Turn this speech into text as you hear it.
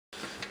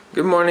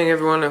Good morning,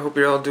 everyone. I hope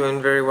you're all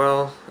doing very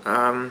well.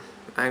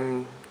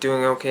 I'm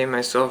doing okay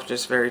myself,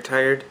 just very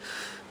tired.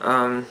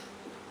 Um,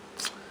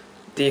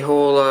 the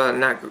whole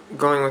not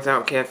going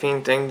without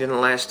caffeine thing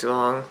didn't last too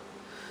long.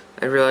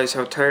 I realized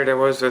how tired I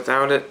was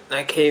without it.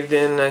 I caved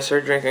in, I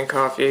started drinking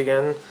coffee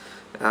again,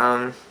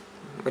 um,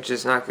 which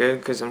is not good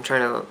because I'm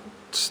trying to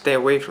stay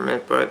away from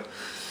it, but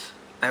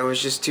I was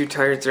just too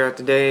tired throughout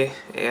the day,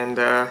 and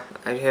I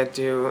had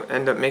to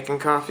end up making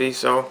coffee,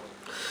 so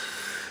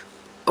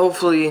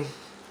hopefully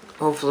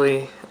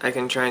I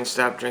can try and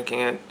stop drinking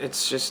it.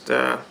 It's just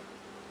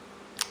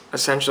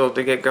essential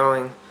to get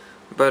going.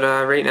 But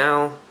right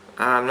now,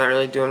 I'm not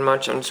really doing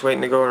much. I'm just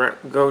waiting to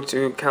go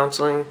to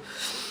counseling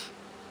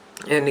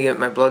and to get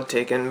my blood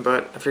taken.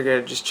 But I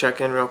figured I'd just check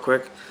in real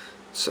quick.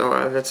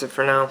 So that's it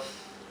for now.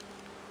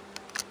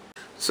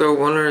 So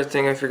one other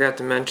thing I forgot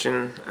to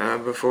mention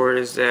before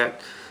is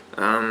that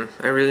I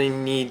really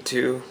need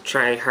to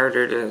try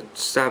harder to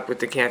stop with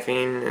the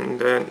caffeine and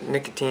the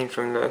nicotine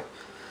from the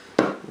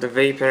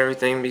vape and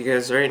everything,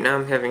 because right now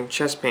I'm having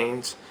chest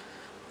pains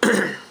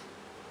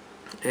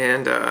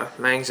and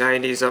my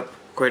anxiety is up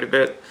quite a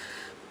bit,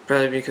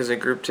 probably because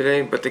of group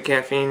today, but the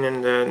caffeine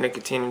and the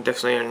nicotine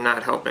definitely are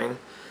not helping.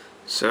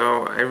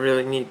 So I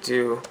really need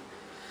to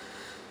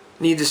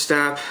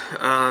stop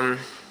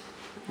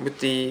with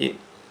the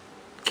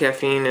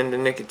caffeine and the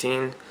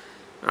nicotine,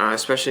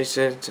 especially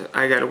since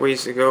I got a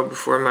ways to go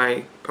before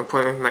my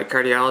appointment with my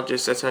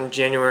cardiologist. That's on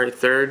January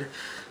 3rd.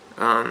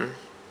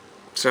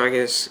 So I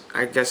guess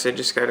I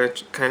just gotta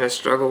kind of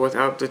struggle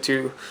without the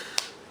two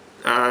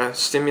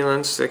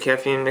stimulants, the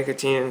caffeine and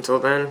nicotine, until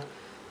then.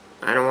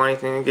 I don't want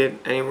anything to get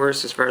any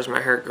worse as far as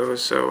my heart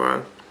goes,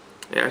 so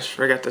yeah, I just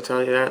forgot to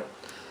tell you that.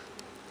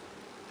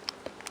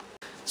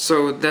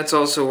 So that's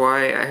also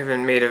why I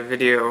haven't made a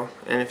video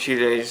in a few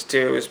days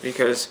too, is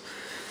because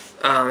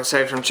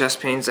aside from chest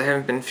pains, I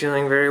haven't been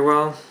feeling very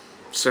well.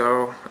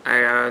 So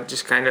I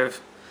just kind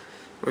of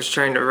was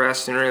trying to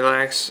rest and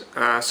relax,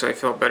 so I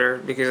felt better,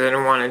 because I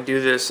didn't want to do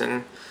this,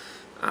 and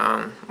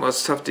well,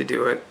 it's tough to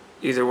do it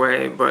either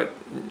way, but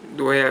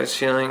the way I was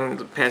feeling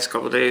the past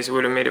couple of days, it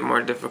would have made it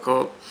more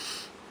difficult.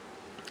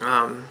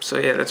 So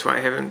yeah, that's why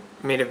I haven't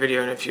made a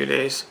video in a few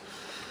days.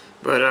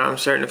 But I'm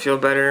starting to feel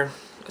better,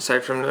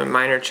 aside from the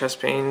minor chest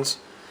pains.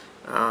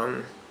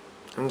 I'm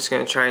just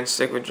going to try and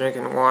stick with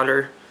drinking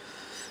water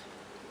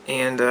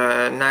and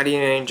not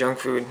eating any junk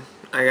food.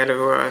 I got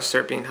to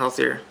start being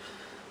healthier.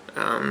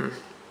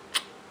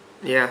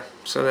 Yeah,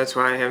 so that's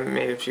why I haven't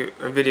made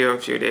a video in a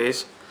few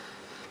days.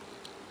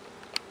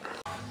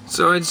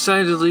 So I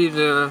decided to leave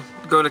to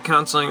go to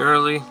counseling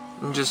early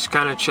and just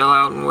kind of chill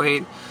out and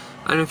wait.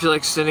 I didn't feel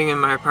like sitting in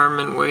my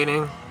apartment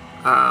waiting.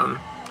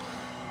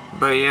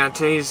 But yeah,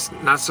 today's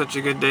not such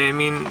a good day. I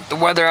mean, the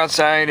weather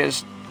outside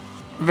is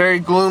very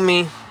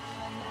gloomy.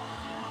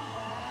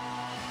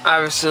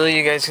 Obviously,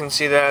 you guys can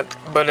see that,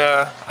 but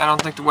I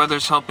don't think the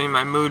weather's helping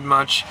my mood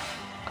much.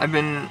 I've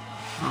been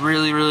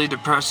really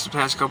depressed the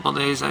past couple of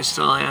days. I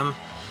still am.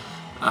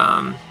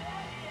 I'm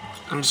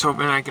just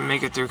hoping I can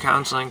make it through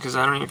counseling, because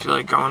I don't even feel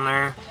like going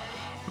there.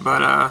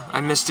 But I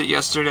missed it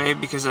yesterday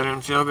because I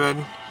didn't feel good.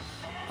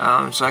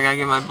 So I gotta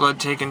get my blood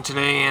taken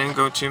today and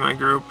go to my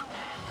group.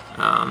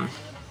 Other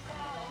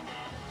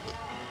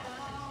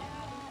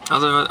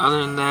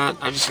than that,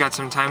 I just got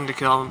some time to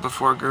kill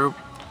before group.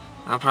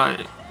 I'll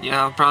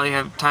probably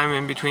have time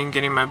in between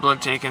getting my blood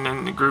taken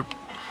and the group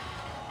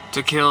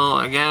to kill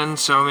again,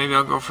 so maybe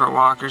I'll go for a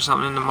walk or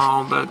something in the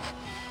mall, but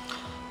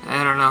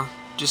I don't know,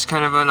 just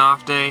kind of an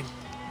off day.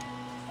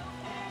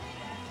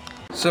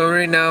 So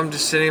right now I'm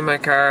just sitting in my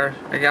car.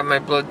 I got my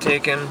blood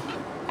taken,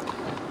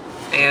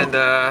 and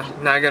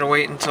now I gotta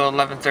wait until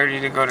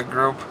 11:30 to go to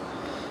group.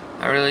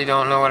 I really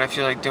don't know what I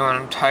feel like doing.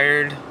 I'm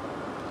tired.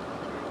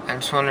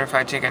 I'm just wondering if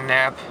I take a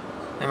nap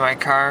in my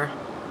car,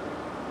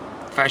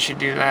 if I should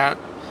do that,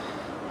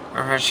 or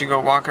if I should go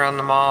walk around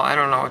the mall. I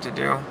don't know what to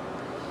do.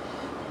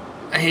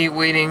 I hate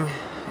waiting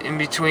in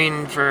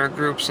between for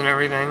groups and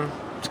everything.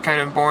 It's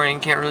kind of boring,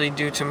 can't really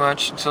do too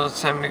much until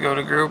it's time to go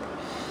to group.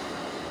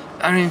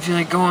 I don't even feel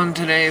like going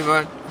today,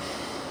 but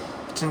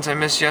since I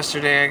missed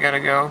yesterday, I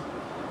gotta go.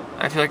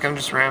 I feel like I'm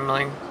just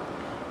rambling.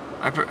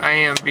 I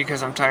am,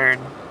 because I'm tired.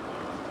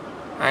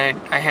 I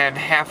had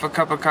half a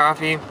cup of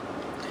coffee,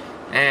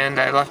 and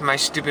I left my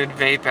stupid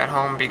vape at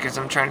home because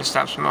I'm trying to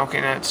stop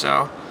smoking it,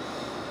 so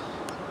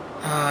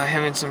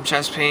having some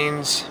chest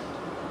pains.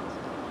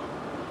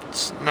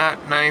 It's not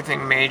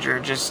anything major,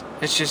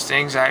 it's just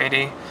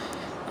anxiety.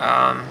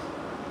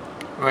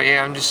 But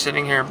yeah, I'm just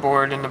sitting here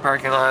bored in the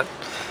parking lot.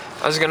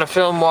 I was gonna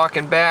film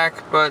walking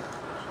back, but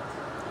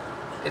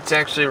it's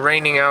actually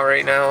raining out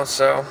right now,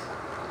 so.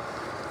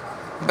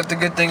 But the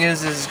good thing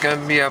is it's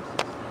gonna be up.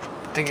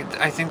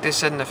 I think they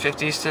said in the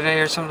 50s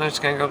today or something. It's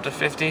gonna go up to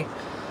 50,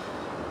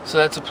 so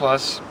that's a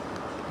plus.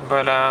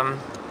 But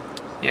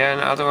yeah,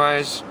 and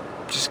otherwise,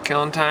 just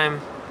killing time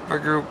for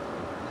group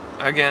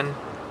again.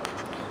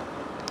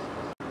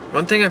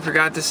 One thing I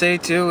forgot to say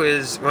too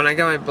is when I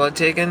got my blood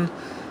taken,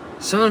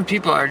 some of the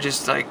people are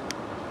just like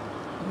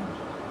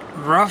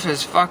rough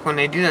as fuck when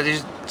they do that.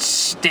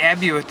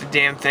 stab you with the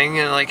damn thing,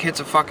 and it like hits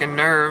a fucking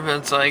nerve,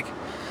 and it's like,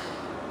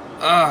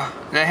 ugh.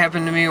 That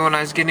happened to me when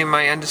I was getting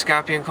my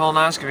endoscopy and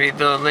colonoscopy.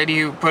 The lady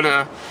who put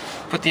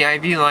the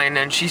IV line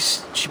in, she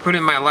put it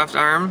in my left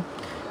arm,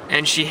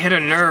 and she hit a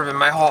nerve, and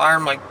my whole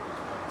arm like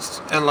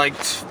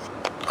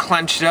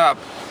clenched up.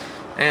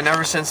 And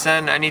ever since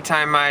then,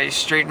 anytime I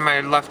straighten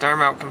my left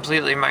arm out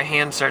completely, my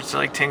hand starts to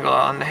like tingle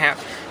on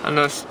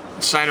the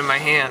side of my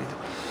hand.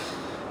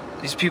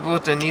 These people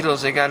with the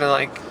needles, they gotta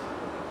like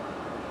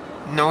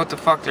know what the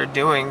fuck they're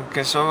doing,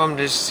 because some of them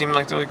just seem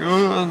like they're like,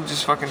 oh, I'll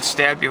just fucking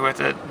stab you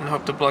with it and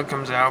hope the blood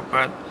comes out.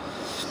 But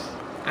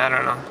I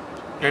don't know,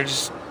 they're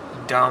just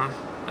dumb,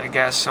 I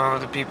guess. Some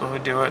of the people who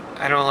do it,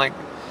 I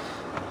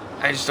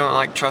just don't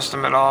like trust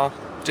them at all,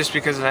 just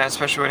because of that,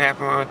 especially what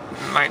happened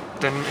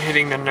with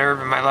hitting the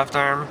nerve in my left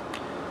arm.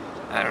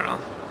 I don't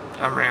know,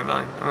 I'm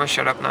rambling. I'm gonna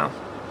shut up now.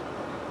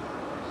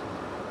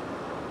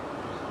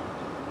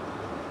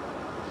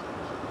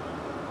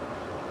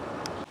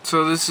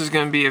 So this is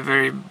going to be a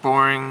very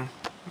boring,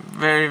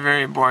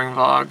 very boring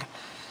vlog.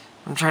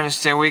 I'm trying to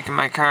stay awake in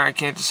my car. I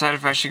can't decide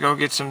if I should go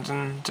get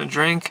something to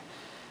drink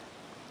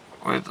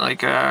with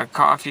like a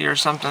coffee or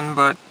something,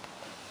 but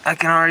I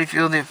can already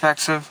feel the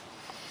effects of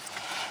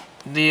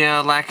the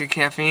lack of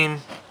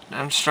caffeine.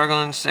 I'm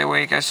struggling to stay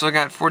awake. I still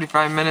got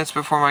 45 minutes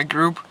before my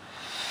group,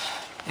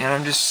 and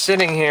I'm just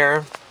sitting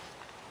here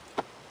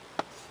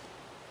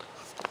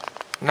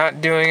not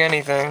doing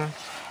anything.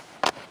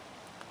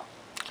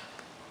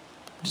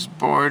 Just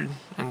bored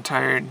and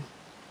tired.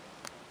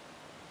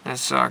 That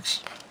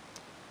sucks.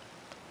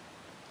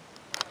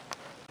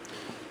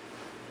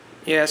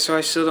 Yeah, so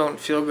I still don't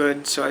feel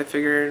good, so I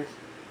figured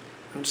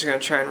I'm just gonna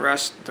try and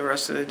rest the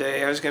rest of the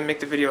day. I was gonna make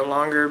the video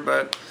longer,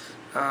 but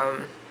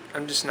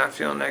I'm just not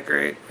feeling that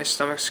great. My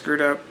stomach's screwed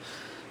up,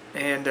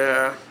 and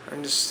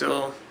I'm just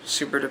still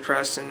super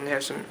depressed and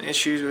have some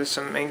issues with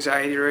some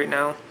anxiety right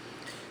now.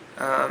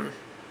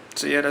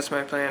 So yeah, that's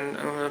my plan.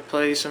 I'm gonna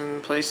play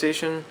some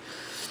PlayStation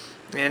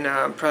and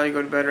probably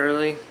go to bed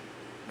early.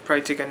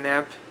 Probably take a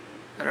nap.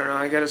 I don't know,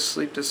 I gotta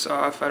sleep this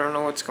off. I don't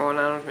know what's going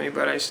on with me,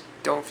 but I just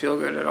don't feel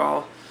good at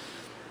all.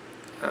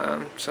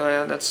 So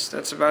yeah,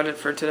 that's about it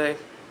for today.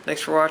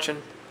 Thanks for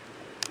watching.